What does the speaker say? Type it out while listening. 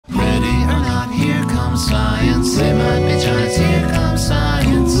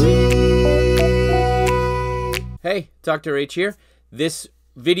Hey, Dr. H here. This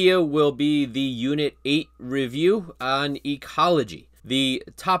video will be the Unit 8 review on ecology. The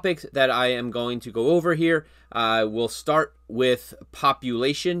topics that I am going to go over here will start with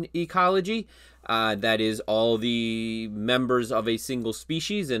population ecology. That is all the members of a single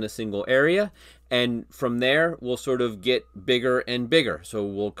species in a single area. And from there, we'll sort of get bigger and bigger. So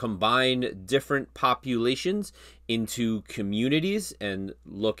we'll combine different populations into communities and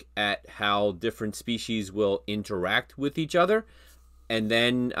look at how different species will interact with each other. And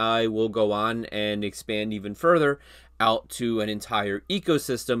then I will go on and expand even further out to an entire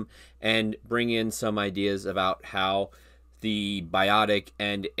ecosystem and bring in some ideas about how the biotic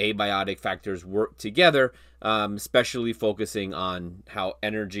and abiotic factors work together, especially focusing on how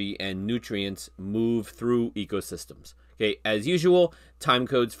energy and nutrients move through ecosystems. Okay, as usual, time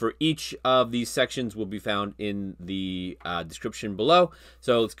codes for each of these sections will be found in the description below.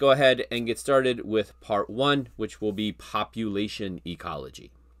 So let's go ahead and get started with part 1, which will be population ecology.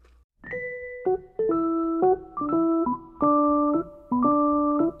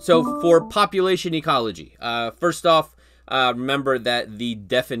 So for population ecology, first off, remember that the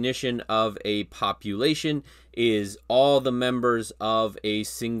definition of a population is all the members of a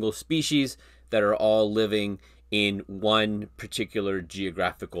single species that are all living in one particular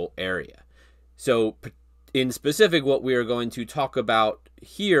geographical area. So in specific, what we are going to talk about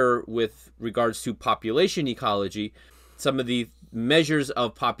here with regards to population ecology, some of the measures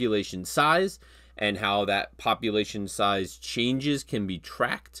of population size and how that population size changes can be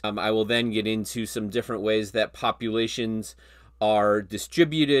tracked. I will then get into some different ways that populations are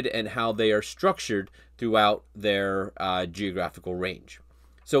distributed and how they are structured throughout their geographical range.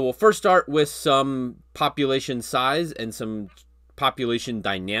 So we'll first start with some population size and some population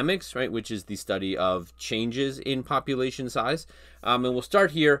dynamics, right, which is the study of changes in population size. And we'll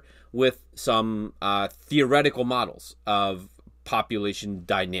start here with some theoretical models of population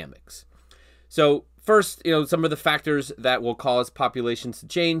dynamics. So first, some of the factors that will cause populations to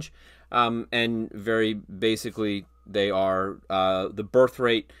change, and very basically, they are the birth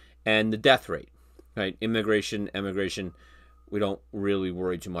rate and the death rate, right? Immigration, emigration, we don't really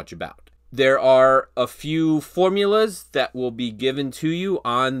worry too much about. There are a few formulas that will be given to you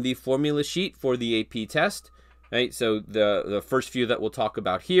on the formula sheet for the AP test, right? So the first few that we'll talk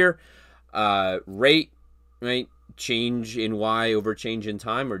about here, rate, right? Change in y over change in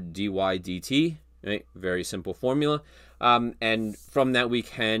time, or dy dt, right? Very simple formula. And from that we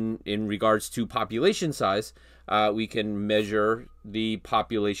can, in regards to population size, we can measure the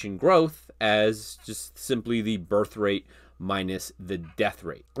population growth as just simply the birth rate minus the death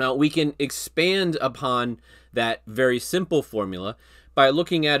rate. Now we can expand upon that very simple formula by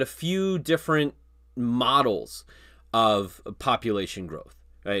looking at a few different models of population growth.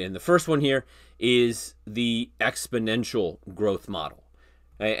 Right, and the first one here is the exponential growth model.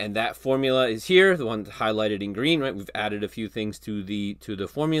 Right, and that formula is here, the one highlighted in green. Right, we've added a few things to the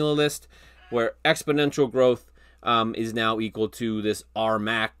formula list, where exponential growth is now equal to this R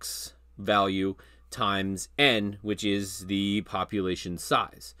max value times n, which is the population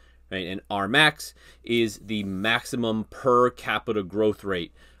size. Right, and R max is the maximum per capita growth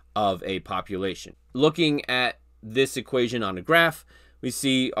rate of a population. Looking at this equation on a graph, we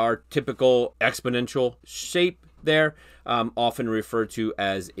see our typical exponential shape there, often referred to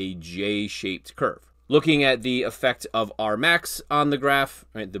as a J-shaped curve. Looking at the effect of R max on the graph,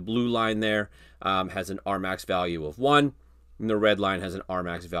 right, the blue line there has an R max value of 1, and the red line has an R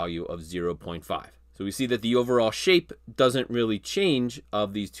max value of 0.5. So we see that the overall shape doesn't really change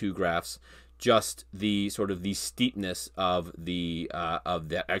of these two graphs, just the sort of the steepness of the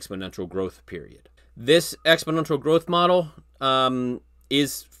exponential growth period. This exponential growth model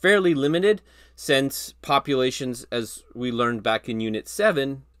is fairly limited, since populations, as we learned back in Unit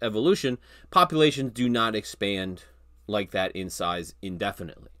 7, evolution, populations do not expand like that in size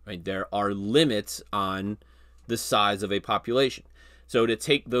indefinitely. Right? There are limits on the size of a population. So to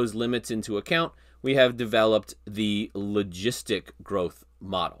take those limits into account, we have developed the logistic growth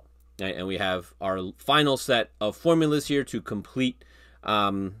model. Right? And we have our final set of formulas here to complete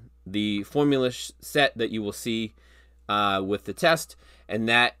the formula set that you will see with the test. And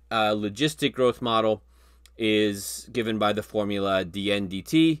that logistic growth model is given by the formula dn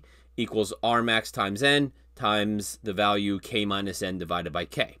dt equals R max times n times the value k minus n divided by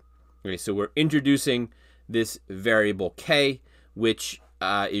k. Okay, so we're introducing this variable k, which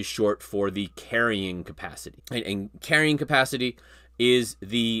is short for the carrying capacity. And carrying capacity is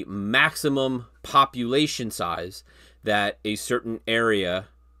the maximum population size that a certain area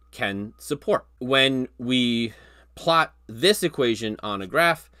can support. When we plot this equation on a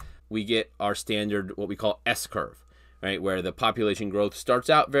graph, we get our standard, what we call S-curve, right? Where the population growth starts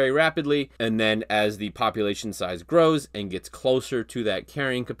out very rapidly, and then as the population size grows and gets closer to that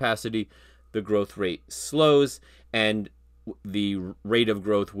carrying capacity, the growth rate slows, and the rate of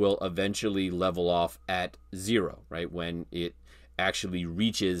growth will eventually level off at 0, right? When it actually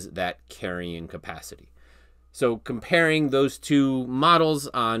reaches that carrying capacity. So comparing those two models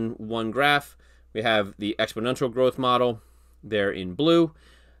on one graph, we have the exponential growth model there in blue,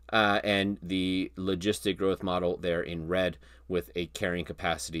 and the logistic growth model there in red with a carrying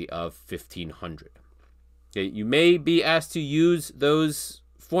capacity of 1,500. Okay, you may be asked to use those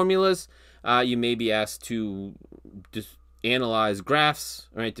formulas. You may be asked to just analyze graphs,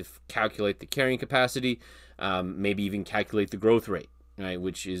 right, to calculate the carrying capacity, maybe even calculate the growth rate, right,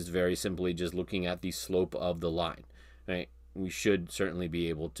 which is very simply just looking at the slope of the line, right? We should certainly be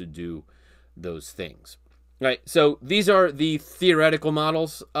able to do those things. Right, so these are the theoretical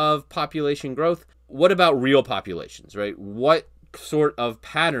models of population growth. What about real populations, right? What sort of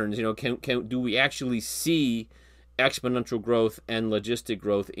patterns, do we actually see exponential growth and logistic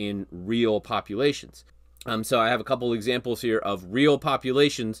growth in real populations? So I have a couple examples here of real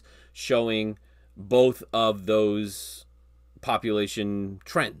populations showing both of those population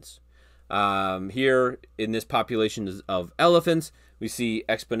trends. Here in this population of elephants, we see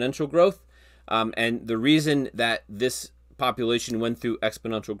exponential growth. And the reason that this population went through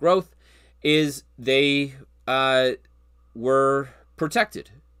exponential growth is they were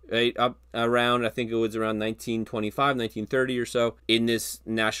protected, right? Up around, I think it was around 1925, 1930 or so. In this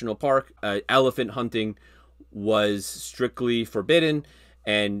national park, elephant hunting was strictly forbidden,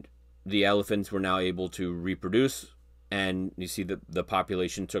 and the elephants were now able to reproduce. And you see the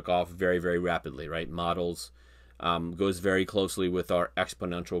population took off very, very rapidly, right? Models goes very closely with our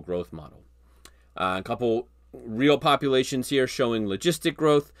exponential growth model. A couple real populations here showing logistic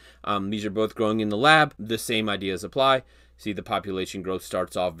growth. These are both growing in the lab. The same ideas apply. See, the population growth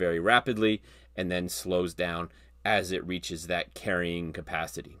starts off very rapidly and then slows down as it reaches that carrying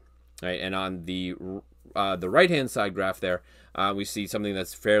capacity. Right, and on the right-hand side graph there, we see something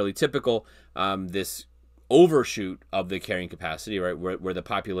that's fairly typical. This overshoot of the carrying capacity, right, where the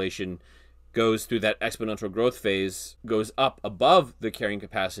population goes through that exponential growth phase, goes up above the carrying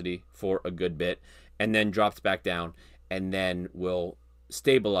capacity for a good bit, and then drops back down, and then will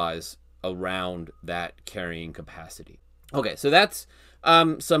stabilize around that carrying capacity. Okay, so that's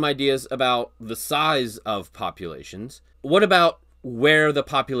some ideas about the size of populations. What about where the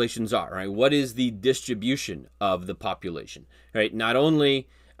populations are, right? What is the distribution of the population, right? Not only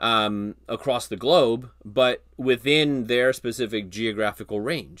across the globe, but within their specific geographical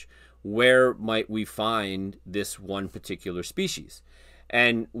range. Where might we find this one particular species?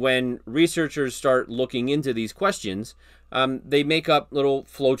 And when researchers start looking into these questions, they make up little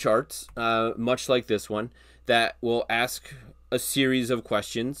flowcharts, much like this one, that will ask a series of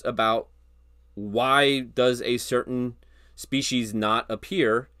questions about why does a certain species not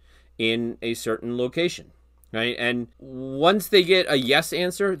appear in a certain location, right? And once they get a yes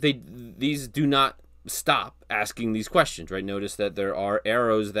answer, these do not stop asking these questions, right? Notice that there are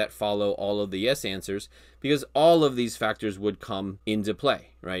arrows that follow all of the yes answers because all of these factors would come into play,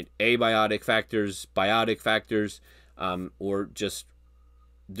 right? Abiotic factors, biotic factors, or just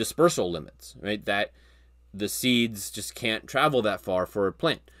dispersal limits, right? That the seeds just can't travel that far for a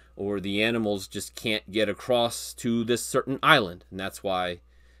plant, or the animals just can't get across to this certain island, and that's why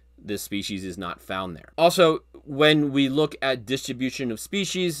this species is not found there. Also, when we look at distribution of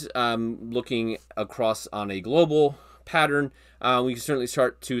species, looking across on a global pattern, we can certainly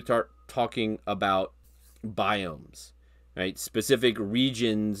start talking about biomes, right? Specific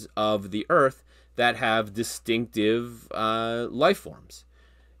regions of the Earth that have distinctive life forms.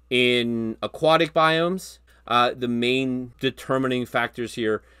 In aquatic biomes, the main determining factors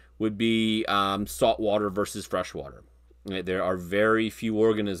here would be saltwater versus freshwater. There are very few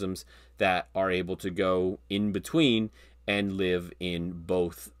organisms that are able to go in between and live in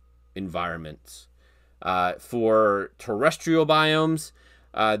both environments. For terrestrial biomes,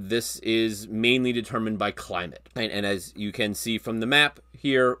 this is mainly determined by climate. And as you can see from the map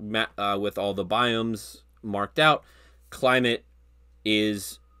here, with all the biomes marked out, climate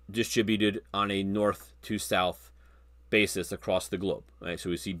is distributed on a north to south basis across the globe. Right? So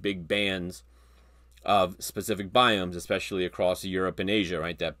we see big bands of specific biomes, especially across Europe and Asia,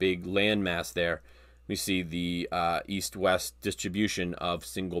 right? That big landmass there. We see the east-west distribution of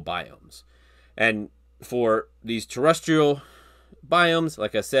single biomes. And for these terrestrial biomes,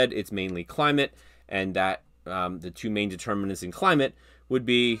 like I said, it's mainly climate, and that the two main determinants in climate would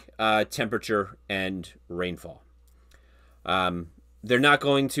be temperature and rainfall. they're not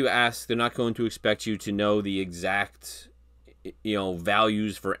going to ask, they're not going to expect you to know the exact,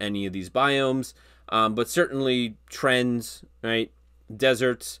 values for any of these biomes, but certainly trends, right?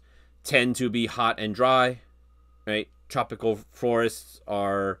 Deserts tend to be hot and dry, right? Tropical forests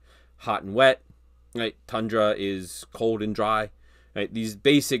are hot and wet, right? Tundra is cold and dry, right? These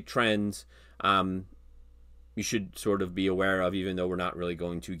basic trends, you should sort of be aware of, even though we're not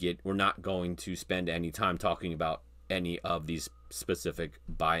going to spend any time talking about any of these specific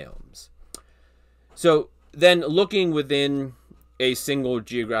biomes. So then, looking within a single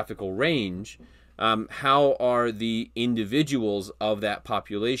geographical range, how are the individuals of that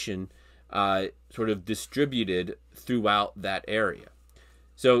population sort of distributed throughout that area?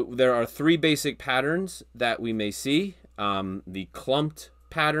 So there are three basic patterns that we may see: the clumped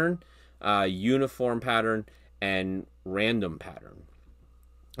pattern, uniform pattern, and random pattern.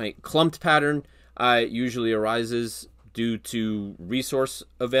 Right? Clumped pattern usually arises due to resource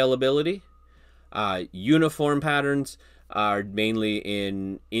availability. Uniform patterns are mainly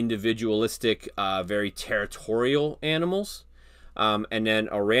in individualistic, very territorial animals. And then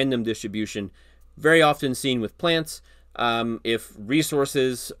a random distribution, very often seen with plants. If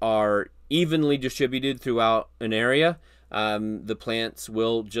resources are evenly distributed throughout an area, the plants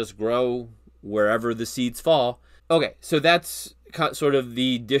will just grow wherever the seeds fall. Okay, so that's sort of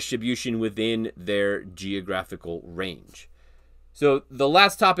the distribution within their geographical range. So the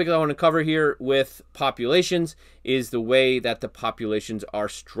last topic I want to cover here with populations is the way that the populations are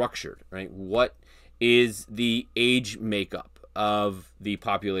structured, right? What is the age makeup of the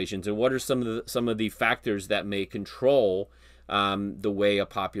populations, and what are some of the factors that may control the way a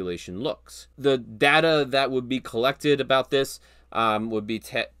population looks? The data that would be collected about this would be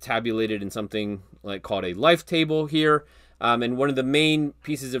tabulated in something like called a life table here. And one of the main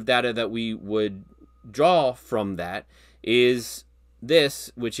pieces of data that we would draw from that is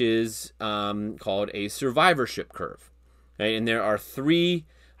this, which is called a survivorship curve. Right? And there are three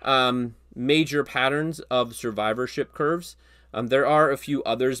major patterns of survivorship curves. There are a few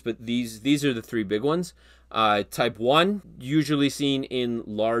others, but these are the three big ones. Type 1, usually seen in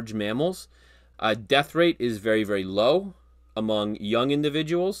large mammals. Death rate is very, very low among young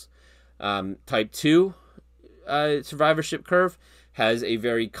individuals. Type 2 survivorship curve has a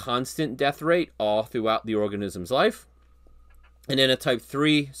very constant death rate all throughout the organism's life. And then a type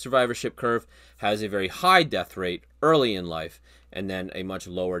 3 survivorship curve has a very high death rate early in life, and then a much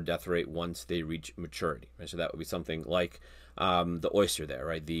lower death rate once they reach maturity. Right? So that would be something like the oyster there,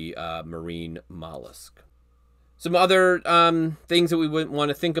 right? The marine mollusk. Some other things that we would want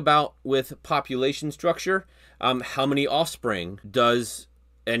to think about with population structure: how many offspring does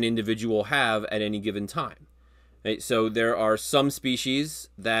an individual have at any given time? Right? So there are some species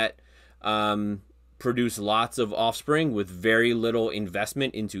that produce lots of offspring with very little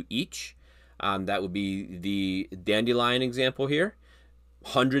investment into each. That would be the dandelion example here.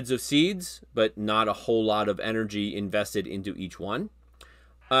 Hundreds of seeds, but not a whole lot of energy invested into each one.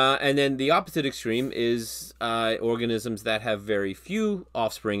 And then the opposite extreme is organisms that have very few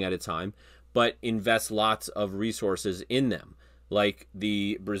offspring at a time, but invest lots of resources in them, like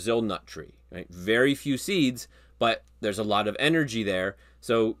the Brazil nut tree. Right? Very few seeds, but there's a lot of energy there.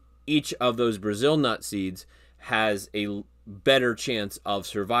 So each of those Brazil nut seeds has a better chance of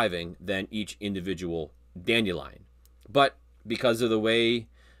surviving than each individual dandelion. But because of the way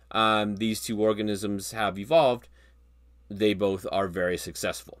these two organisms have evolved, they both are very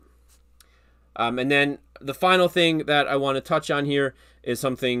successful. And then the final thing that I want to touch on here is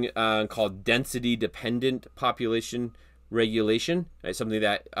something called density-dependent population regulation. Right? Something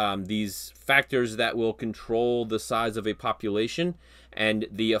that these factors that will control the size of a population, and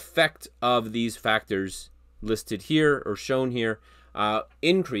the effect of these factors listed here or shown here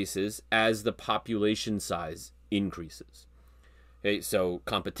increases as the population size increases. Okay, so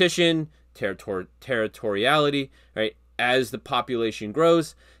competition, territoriality, right? As the population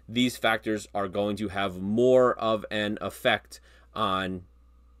grows, these factors are going to have more of an effect on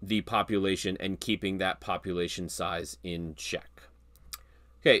the population and keeping that population size in check.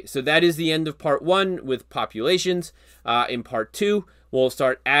 Okay, so that is the end of part 1 with populations. In part 2, we'll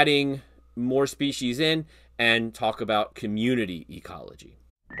start adding more species in and talk about community ecology.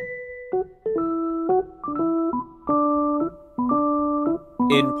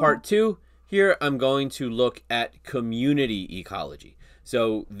 In part 2, here I'm going to look at community ecology.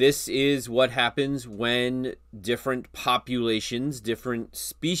 So this is what happens when different populations, different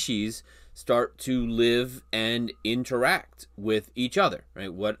species start to live and interact with each other,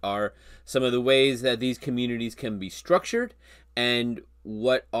 right? What are some of the ways that these communities can be structured, and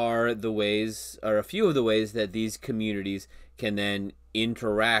what are the ways, or a few of the ways, that these communities can then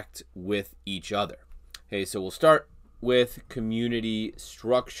interact with each other. Okay, so we'll start with community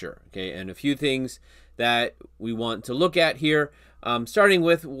structure. Okay, and a few things that we want to look at here, starting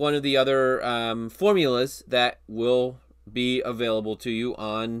with one of the other formulas that will be available to you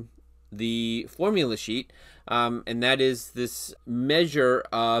on the formula sheet, and that is this measure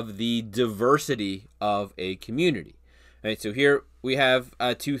of the diversity of a community. All right, so here we have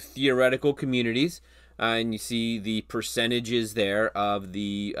two theoretical communities, and you see the percentages there of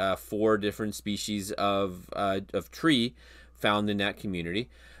the 4 different species of tree found in that community.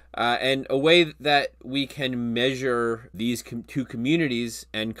 And a way that we can measure these two communities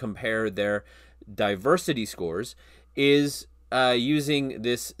and compare their diversity scores is using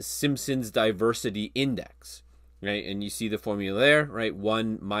this Simpson's diversity index, right? And you see the formula there, right?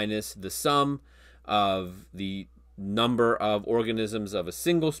 1 minus the sum of the number of organisms of a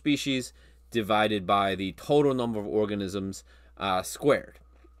single species divided by the total number of organisms squared.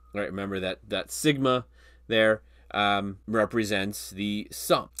 Right? Remember that sigma there represents the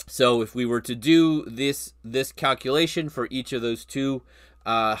sum. So if we were to do this calculation for each of those two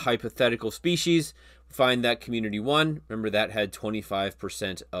hypothetical species, find that community 1, remember that had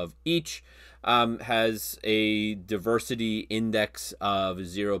 25% of each, has a diversity index of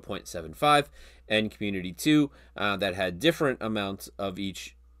 0.75, and community 2, that had different amounts of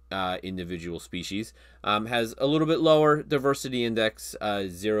each individual species, has a little bit lower diversity index,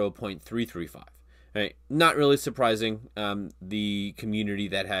 0.335. Right? Not really surprising. The community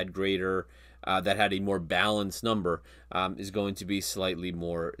that had greater, that had a more balanced number, is going to be slightly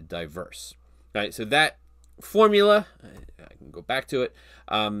more diverse. Right? So that formula, I can go back to it,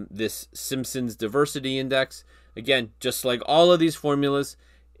 this Simpson's diversity index, again, just like all of these formulas,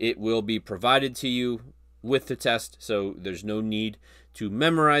 it will be provided to you with the test, so there's no need to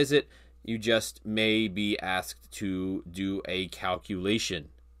memorize it. You just may be asked to do a calculation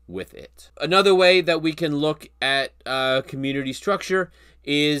with it. Another way that we can look at community structure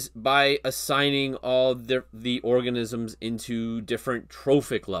is by assigning all the organisms into different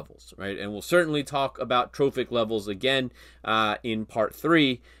trophic levels, right? And we'll certainly talk about trophic levels again in part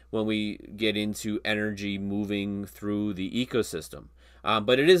 3 when we get into energy moving through the ecosystem.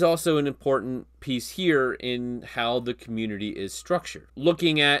 But it is also an important piece here in how the community is structured.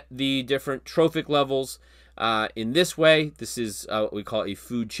 Looking at the different trophic levels in this way, this is what we call a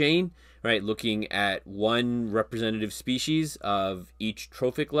food chain, right? Looking at one representative species of each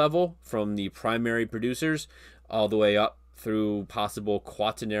trophic level from the primary producers all the way up through possible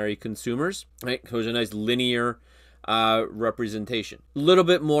quaternary consumers, right? So there's a nice linear representation. A little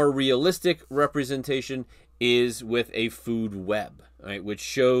bit more realistic representation is with a food web, right, which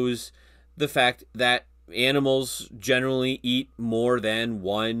shows the fact that animals generally eat more than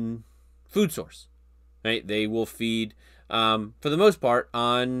one food source, right? They will feed, for the most part,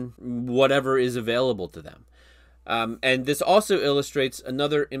 on whatever is available to them. And this also illustrates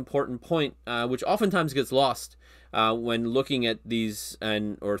another important point, which oftentimes gets lost when looking at these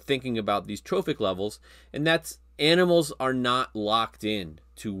or thinking about these trophic levels, and that's animals are not locked in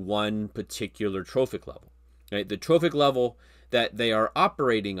to one particular trophic level. Right? The trophic level that they are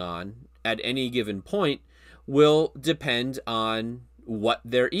operating on at any given point will depend on what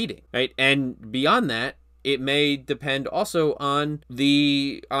they're eating, right? And beyond that, it may depend also on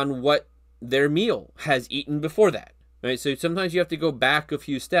what their meal has eaten before that, right? So sometimes you have to go back a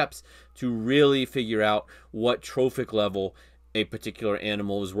few steps to really figure out what trophic level a particular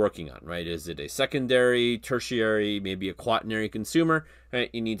animal is working on, right? Is it a secondary, tertiary, maybe a quaternary consumer, right?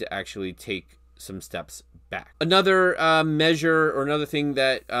 You need to actually take some steps back. Another measure or another thing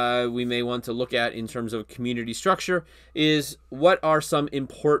that we may want to look at in terms of community structure is what are some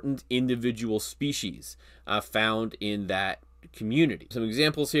important individual species found in that community. Some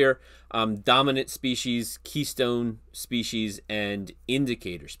examples here, dominant species, keystone species, and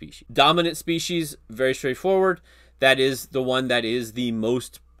indicator species. Dominant species, very straightforward. That is the one that is the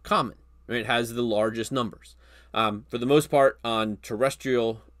most common, right? It has the largest numbers. For the most part, on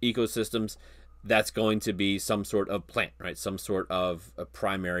terrestrial ecosystems, that's going to be some sort of plant, right? Some sort of a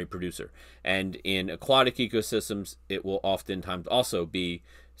primary producer. And in aquatic ecosystems, it will oftentimes also be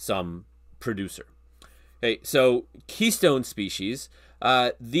some producer. Okay, so keystone species,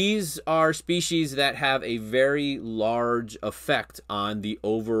 these are species that have a very large effect on the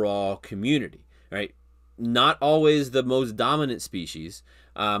overall community, right? Not always the most dominant species,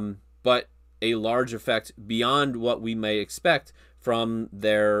 but a large effect beyond what we may expect from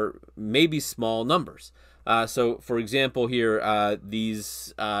their maybe small numbers. So, for example, here,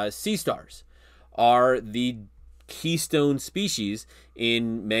 these sea stars are the keystone species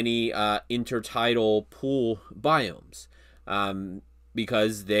in many intertidal pool biomes,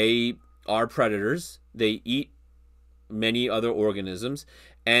 because they are predators. They eat many other organisms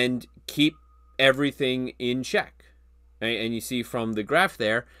and keep everything in check. Right? And you see from the graph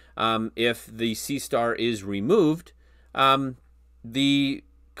there, if the sea star is removed, the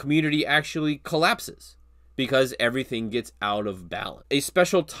community actually collapses because everything gets out of balance. A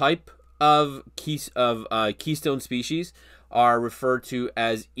special type of keystone species are referred to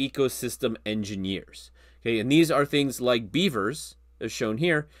as ecosystem engineers. Okay, and these are things like beavers, as shown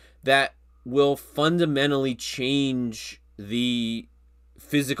here, that will fundamentally change the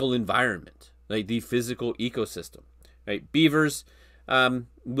physical environment, like the physical ecosystem. Right, beavers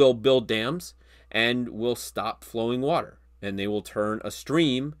will build dams and will stop flowing water, and they will turn a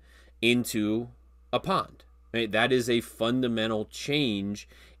stream into a pond. Right, that is a fundamental change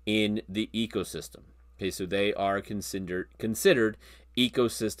in the ecosystem. Okay, so they are considered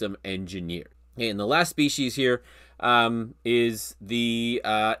ecosystem engineers. Okay, and the last species here is the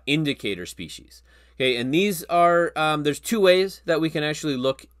indicator species. Okay, and these are, there's two ways that we can actually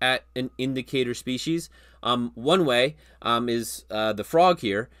look at an indicator species. One way is the frog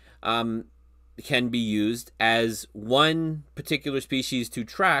here can be used as one particular species to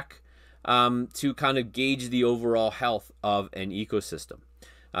track to kind of gauge the overall health of an ecosystem.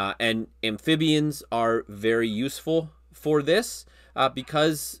 And amphibians are very useful for this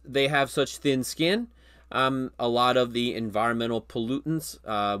because they have such thin skin. A lot of the environmental pollutants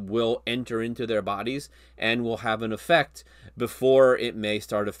will enter into their bodies and will have an effect before it may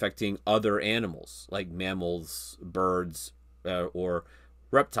start affecting other animals like mammals, birds, or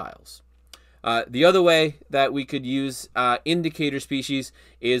reptiles. The other way that we could use indicator species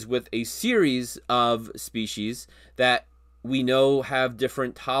is with a series of species that we know have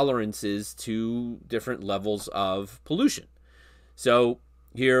different tolerances to different levels of pollution. So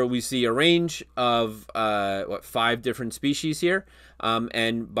here we see a range of 5 different species here,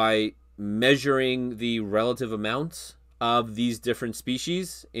 and by measuring the relative amounts of these different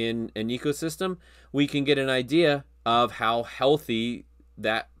species in an ecosystem, we can get an idea of how healthy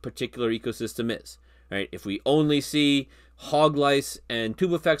that particular ecosystem is. Right? If we only see hog lice and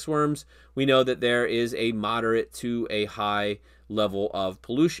tubifex worms, we know that there is a moderate to a high level of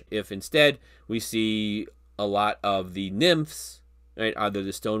pollution. If instead we see a lot of the nymphs, right, either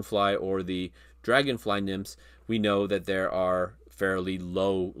the stonefly or the dragonfly nymphs, we know that there are fairly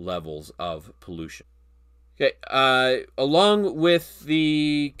low levels of pollution. Okay, along with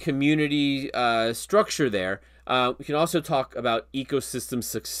the community structure there, we can also talk about ecosystem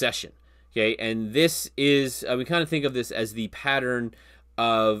succession. Okay, and this is, we kind of think of this as the pattern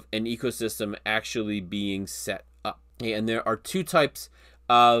of an ecosystem actually being set up. Okay, and there are 2 types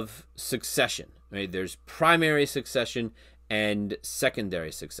of succession. Right? There's primary succession and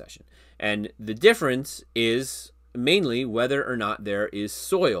secondary succession. And the difference is mainly whether or not there is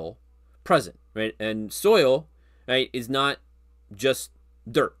soil present. Right? And soil, right, is not just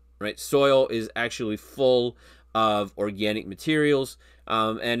dirt. Right? Soil is actually full of organic materials,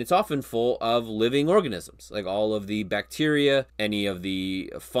 and it's often full of living organisms, like all of the bacteria, any of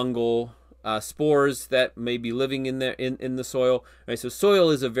the fungal spores that may be living in there in the soil. Right? So soil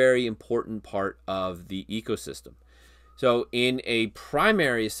is a very important part of the ecosystem. So in a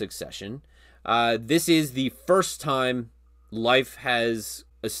primary succession, this is the first time life has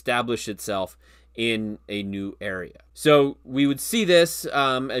established itself in a new area. So we would see this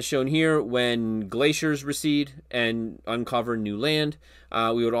as shown here when glaciers recede and uncover new land.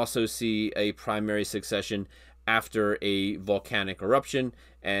 We would also see a primary succession after a volcanic eruption,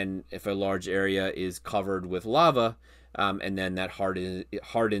 and if a large area is covered with lava and then that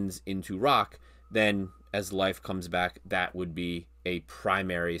hardens into rock, then as life comes back, that would be a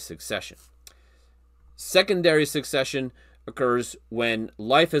primary succession. Secondary succession occurs when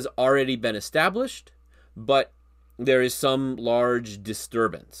life has already been established, but there is some large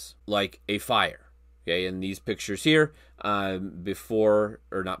disturbance, like a fire. Okay, in these pictures here, before,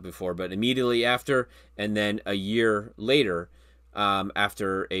 or not before, but immediately after, and then a year later,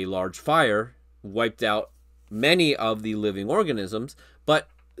 after a large fire wiped out many of the living organisms, but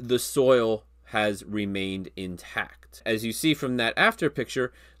the soil has remained intact. As you see from that after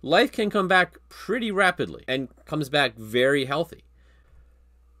picture, life can come back pretty rapidly and comes back very healthy.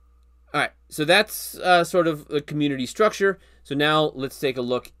 All right, so that's sort of the community structure. So now let's take a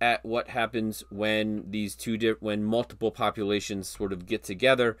look at what happens when when multiple populations sort of get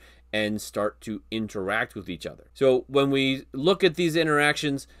together and start to interact with each other. So when we look at these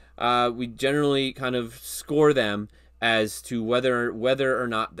interactions, we generally kind of score them as to whether or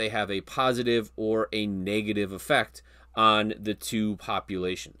not they have a positive or a negative effect on the two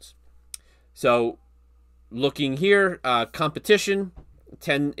populations. So looking here, competition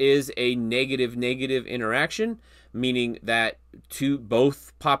is a negative interaction, meaning that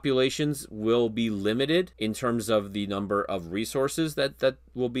both populations will be limited in terms of the number of resources that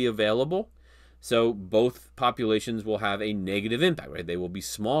will be available. So both populations will have a negative impact, right? They will be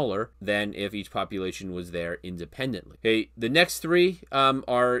smaller than if each population was there independently. Okay, the next three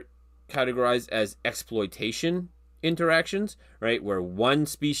are categorized as exploitation interactions, right? Where one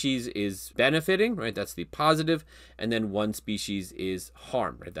species is benefiting, right? That's the positive, and then one species is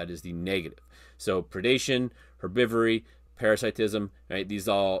harmed, right? That is the negative. So predation, herbivory, parasitism, right? These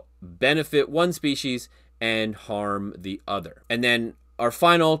all benefit one species and harm the other. And then our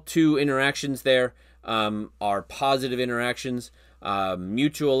final two interactions there are positive interactions.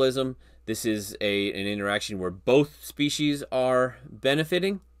 Mutualism, this is an interaction where both species are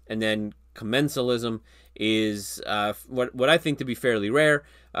benefiting. And then commensalism is what I think to be fairly rare,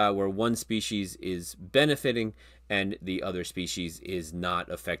 where one species is benefiting and the other species is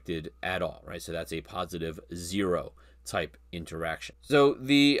not affected at all, right? So that's a positive zero type interaction. So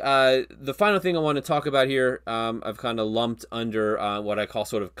the final thing I want to talk about here, I've kind of lumped under what I call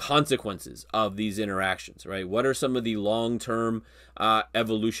sort of consequences of these interactions, right? What are some of the long-term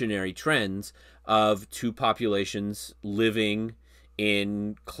evolutionary trends of two populations living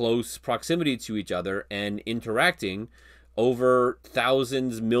in close proximity to each other and interacting over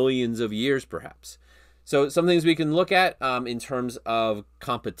thousands, millions of years, perhaps? So some things we can look at in terms of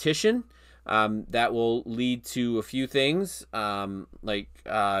competition. That will lead to a few things like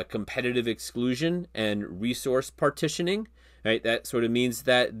competitive exclusion and resource partitioning, right? That sort of means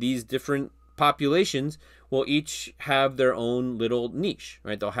that these different populations will each have their own little niche,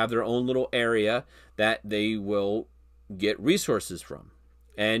 right? They'll have their own little area that they will get resources from.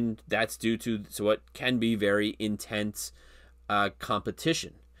 And that's due to what can be very intense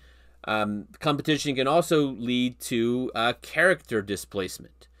competition. Competition can also lead to character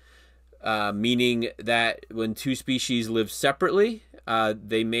displacement. Meaning that when two species live separately,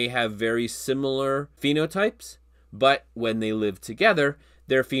 they may have very similar phenotypes, but when they live together,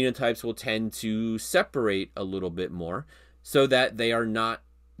 their phenotypes will tend to separate a little bit more so that they are not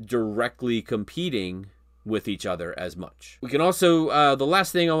directly competing with each other as much. We can also, the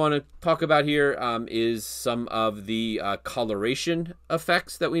last thing I want to talk about here is some of the coloration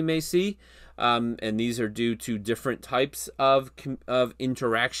effects that we may see. And these are due to different types of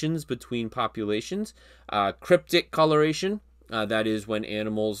interactions between populations. Cryptic coloration, that is when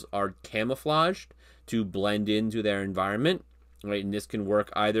animals are camouflaged to blend into their environment, right? And this can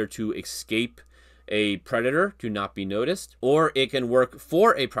work either to escape a predator to not be noticed, or it can work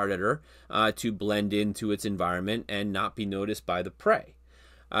for a predator to blend into its environment and not be noticed by the prey.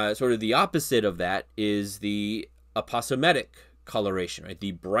 Sort of the opposite of that is the aposematic coloration, right?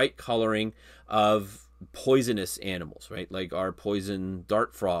 The bright coloring of poisonous animals, right? Like our poison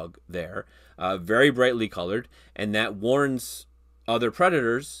dart frog there, very brightly colored, and that warns other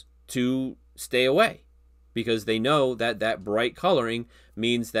predators to stay away because they know that that bright coloring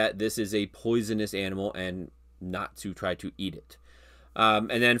means that this is a poisonous animal and not to try to eat it. And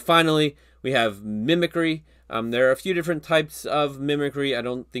then finally, we have mimicry. There are a few different types of mimicry. I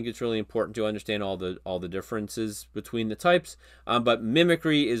don't think it's really important to understand all the differences between the types. But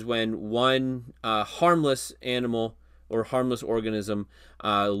mimicry is when one harmless animal or harmless organism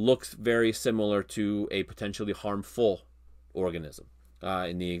looks very similar to a potentially harmful organism.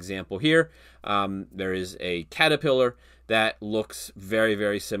 In the example here, there is a caterpillar that looks very,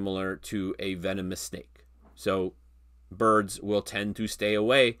 very similar to a venomous snake. So birds will tend to stay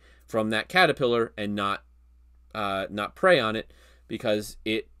away from that caterpillar and not prey on it because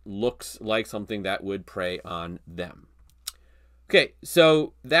it looks like something that would prey on them. Okay,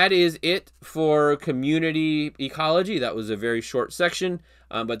 so that is it for community ecology. That was a very short section,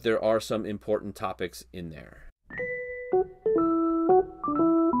 but there are some important topics in there.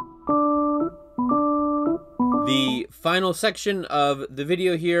 The final section of the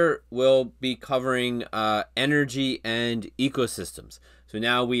video here will be covering energy and ecosystems. So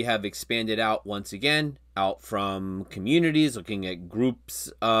now we have expanded out once again, out from communities, looking at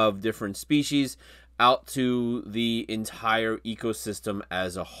groups of different species, out to the entire ecosystem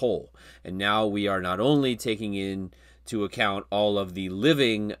as a whole. And now we are not only taking into account all of the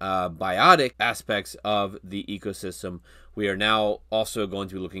living biotic aspects of the ecosystem, we are now also going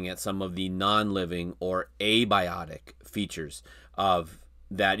to be looking at some of the non-living or abiotic features of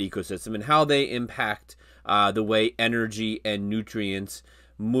that ecosystem and how they impact the way energy and nutrients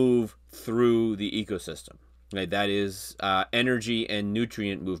move through the ecosystem. Right? That is energy and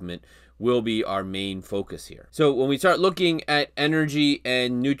nutrient movement will be our main focus here. So when we start looking at energy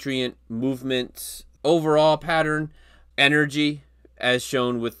and nutrient movement overall pattern, energy, as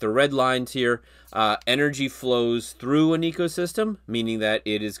shown with the red lines here, energy flows through an ecosystem, meaning that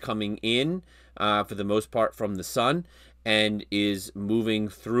it is coming in for the most part from the sun and is moving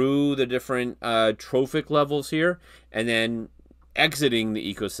through the different trophic levels here, and then exiting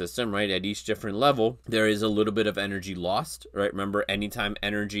the ecosystem, right? At each different level, there is a little bit of energy lost, right? Remember, anytime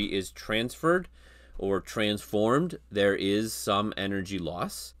energy is transferred or transformed, there is some energy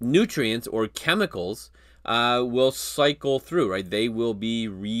loss. Nutrients or chemicals will cycle through, right? They will be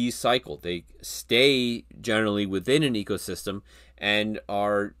recycled. They stay generally within an ecosystem and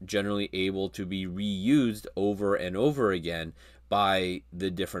are generally able to be reused over and over again by the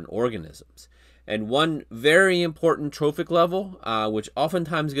different organisms. And one very important trophic level, which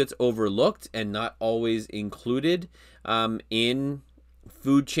oftentimes gets overlooked and not always included in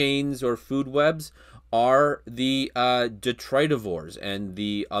food chains or food webs, are the detritivores and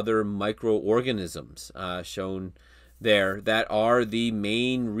the other microorganisms shown there that are the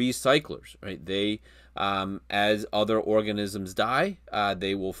main recyclers, right? They, as other organisms die,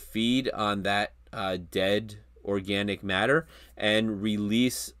 they will feed on that dead organic matter and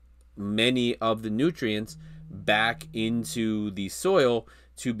release many of the nutrients back into the soil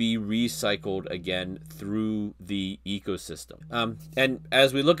to be recycled again through the ecosystem. And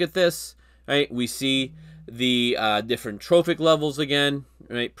as we look at this, right, we see the different trophic levels again,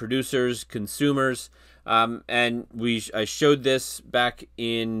 right? Producers, consumers, and I showed this back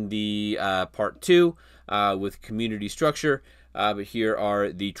in the part 2 with community structure. But here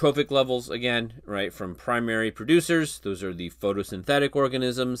are the trophic levels again, right? From primary producers, those are the photosynthetic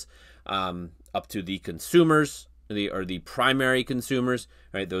organisms, up to the consumers, the primary consumers,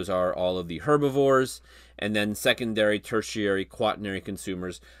 right? Those are all of the herbivores, and then secondary, tertiary, quaternary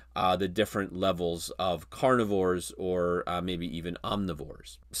consumers, the different levels of carnivores or maybe even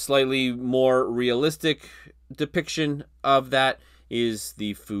omnivores. Slightly more realistic depiction of that is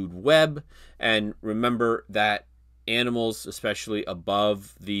the food web, and remember that animals, especially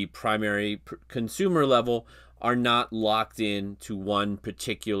above the primary consumer level, are not locked in to one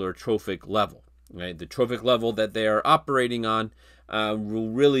particular trophic level. Right? The trophic level that they are operating on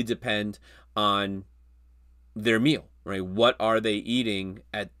will really depend on their meal. Right? What are they eating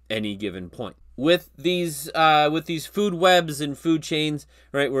at any given point? With these food webs and food chains,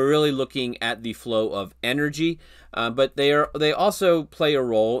 right, we're really looking at the flow of energy, but they also play a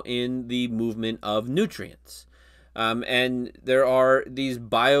role in the movement of nutrients. And there are these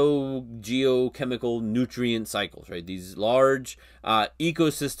biogeochemical nutrient cycles, right? These large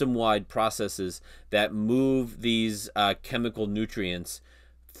ecosystem-wide processes that move these chemical nutrients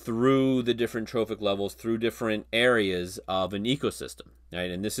through the different trophic levels, through different areas of an ecosystem, right?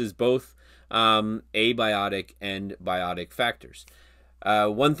 And this is both abiotic and biotic factors.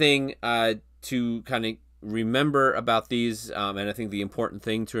 One thing to kind of remember about these, and I think the important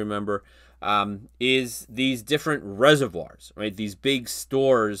thing to remember, is these different reservoirs, right? These big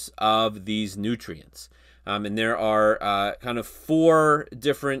stores of these nutrients. And there are kind of 4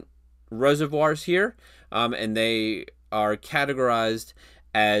 different reservoirs here, and they are categorized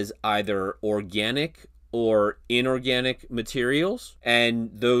as either organic or inorganic materials, and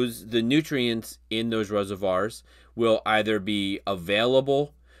the nutrients in those reservoirs will either be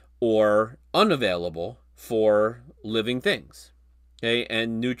available or unavailable for living things. Okay,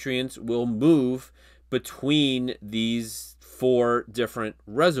 and nutrients will move between these 4 different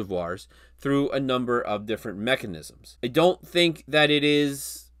reservoirs through a number of different mechanisms. I don't think that it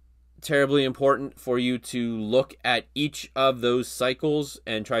is terribly important for you to look at each of those cycles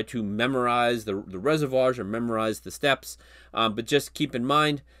and try to memorize the reservoirs or memorize the steps, but just keep in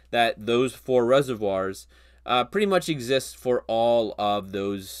mind that those 4 reservoirs pretty much exist for all of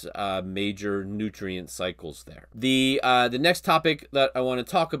those major nutrient cycles there. The next topic that I want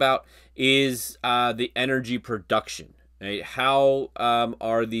to talk about is the energy production. Right? How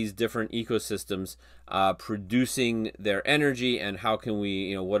are these different ecosystems producing their energy, and how can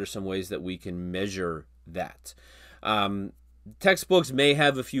we, what are some ways that we can measure that? Textbooks may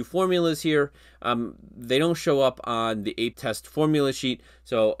have a few formulas here. They don't show up on the APE test formula sheet,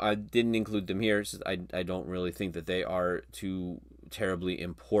 so I didn't include them here. I don't really think that they are too terribly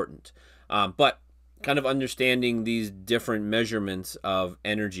important. But kind of understanding these different measurements of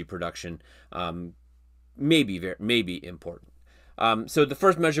energy production may be important. So the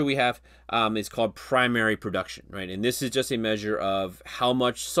first measure we have is called primary production, right? And this is just a measure of how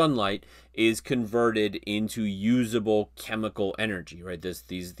much sunlight is converted into usable chemical energy, right?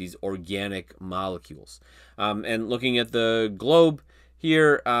 These organic molecules. And looking at the globe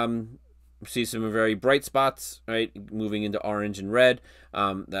here, see some very bright spots, right? Moving into orange and red.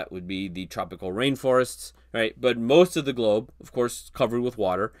 That would be the tropical rainforests, right? But most of the globe, of course, covered with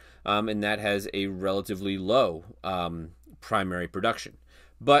water, and that has a relatively low primary production.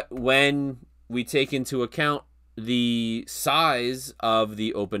 But when we take into account the size of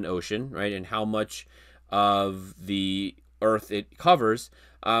the open ocean, right, and how much of the Earth it covers,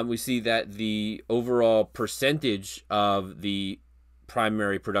 we see that the overall percentage of the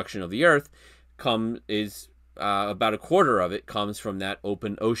primary production of the Earth is about a quarter of it comes from that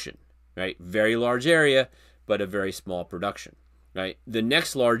open ocean, right? Very large area, but a very small production. Right. The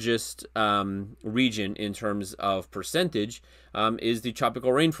next largest region in terms of percentage is the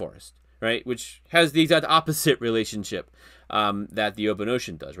tropical rainforest, right, which has the exact opposite relationship that the open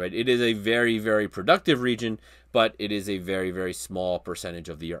ocean does. Right. It is a very, very productive region, but it is a very, very small percentage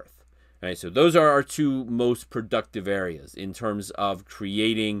of the Earth. Right. So those are our two most productive areas in terms of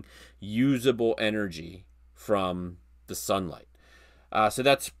creating usable energy from the sunlight. So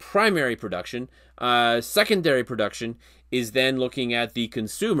that's primary production. Secondary production is then looking at the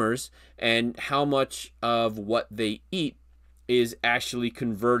consumers and how much of what they eat is actually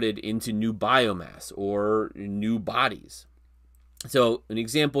converted into new biomass or new bodies. So an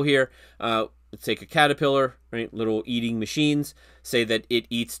example here, let's take a caterpillar, right? Little eating machines. Say that it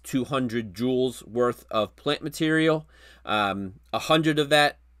eats 200 joules worth of plant material. 100 of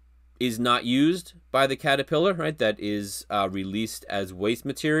that is not used by the caterpillar, right? That is released as waste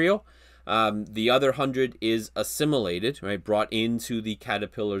material. The other 100 is assimilated, right? Brought into the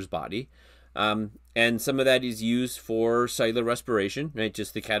caterpillar's body. And some of that is used for cellular respiration, right?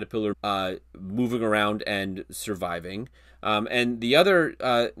 Just the caterpillar moving around and surviving. And the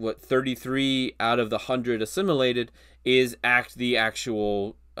other, 33 out of the 100 assimilated is the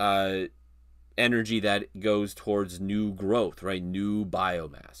actual energy that goes towards new growth, right? New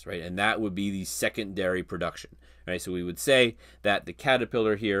biomass, right? And that would be the secondary production, right? So we would say that the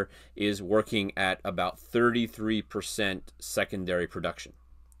caterpillar here is working at about 33% secondary production,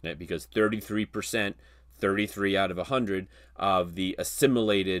 right? Because 33%, 33 out of 100 of the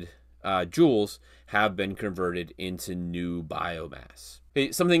assimilated joules have been converted into new biomass.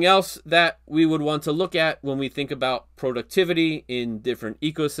 Okay, something else that we would want to look at when we think about productivity in different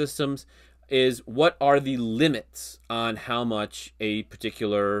ecosystems is what are the limits on how much a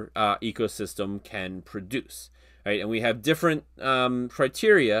particular ecosystem can produce, right? And we have different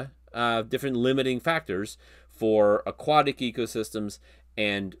criteria, different limiting factors for aquatic ecosystems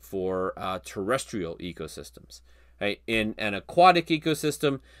and for terrestrial ecosystems, right? In an aquatic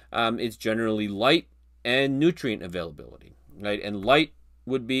ecosystem, it's generally light and nutrient availability, right? And light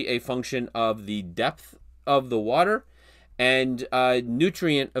would be a function of the depth of the water, and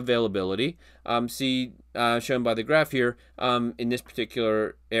nutrient availability, shown by the graph here, in this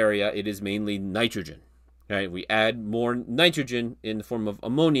particular area, it is mainly nitrogen. Right? We add more nitrogen in the form of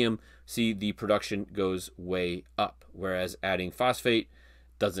ammonium, see the production goes way up, whereas adding phosphate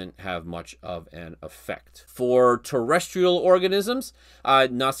doesn't have much of an effect. For terrestrial organisms,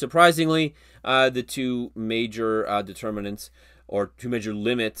 not surprisingly, the two major determinants or two major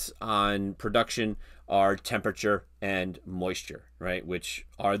limits on production are temperature and moisture, right? Which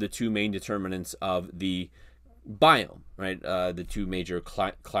are the two main determinants of the biome, right? The two major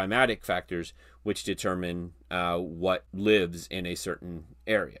climatic factors which determine what lives in a certain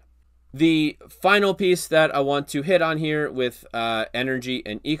area. The final piece that I want to hit on here with energy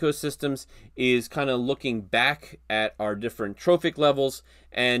and ecosystems is kind of looking back at our different trophic levels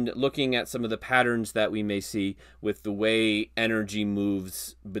and looking at some of the patterns that we may see with the way energy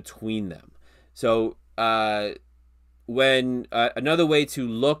moves between them. So another way to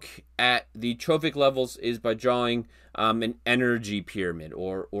look at the trophic levels is by drawing an energy pyramid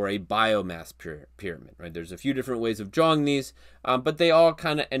or a biomass pyramid, right? There's a few different ways of drawing these, but they all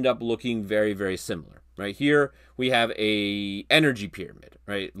kind of end up looking very, very similar, right? Here we have a energy pyramid,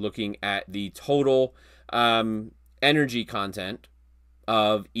 right? Looking at the total energy content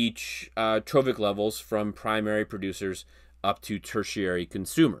of each trophic levels from primary producers up to tertiary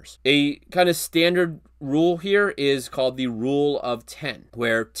consumers. A kind of standard rule here is called the rule of 10,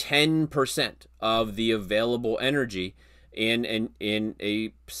 where 10% of the available energy in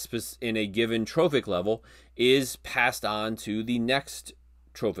a given trophic level is passed on to the next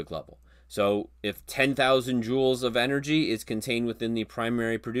trophic level. So if 10,000 joules of energy is contained within the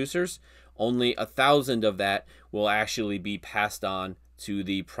primary producers, only 1,000 of that will actually be passed on to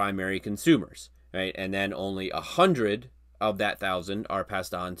the primary consumers, right? And then only 100 of that 1,000 are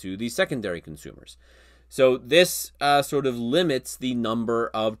passed on to the secondary consumers. So this sort of limits the number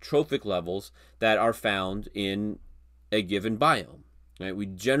of trophic levels that are found in a given biome. Right? We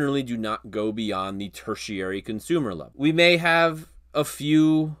generally do not go beyond the tertiary consumer level. We may have a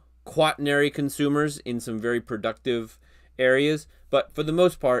few quaternary consumers in some very productive areas, but for the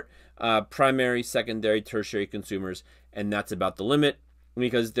most part, primary, secondary, tertiary consumers, and that's about the limit,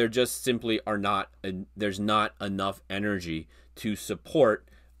 because there just simply are not, there's not enough energy to support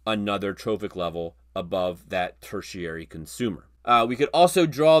another trophic level above that tertiary consumer. We could also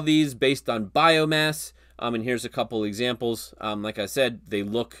draw these based on biomass, and here's a couple examples. Like I said, they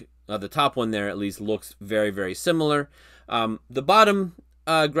look, the top one there at least looks very, very similar. The bottom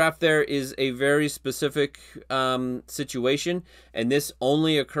graph there is a very specific situation, and this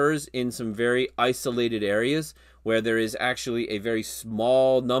only occurs in some very isolated areas where there is actually a very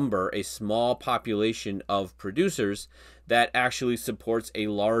small number, a small population of producers that actually supports a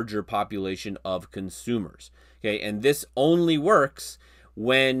larger population of consumers. Okay, and this only works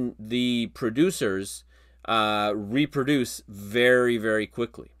when the producers reproduce very, very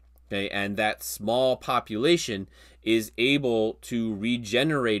quickly. Okay, and that small population is able to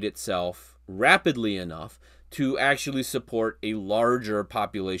regenerate itself rapidly enough to actually support a larger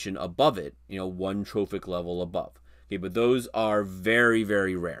population above it, one trophic level above. Okay, but those are very,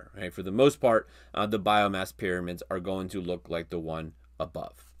 very rare. Right? For the most part, the biomass pyramids are going to look like the one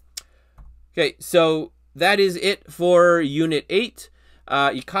above. Okay, so that is it for Unit 8,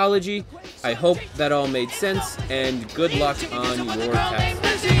 Ecology. I hope that all made sense, and good luck on your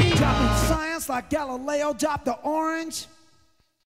test. Dropping science like Galileo dropped the orange.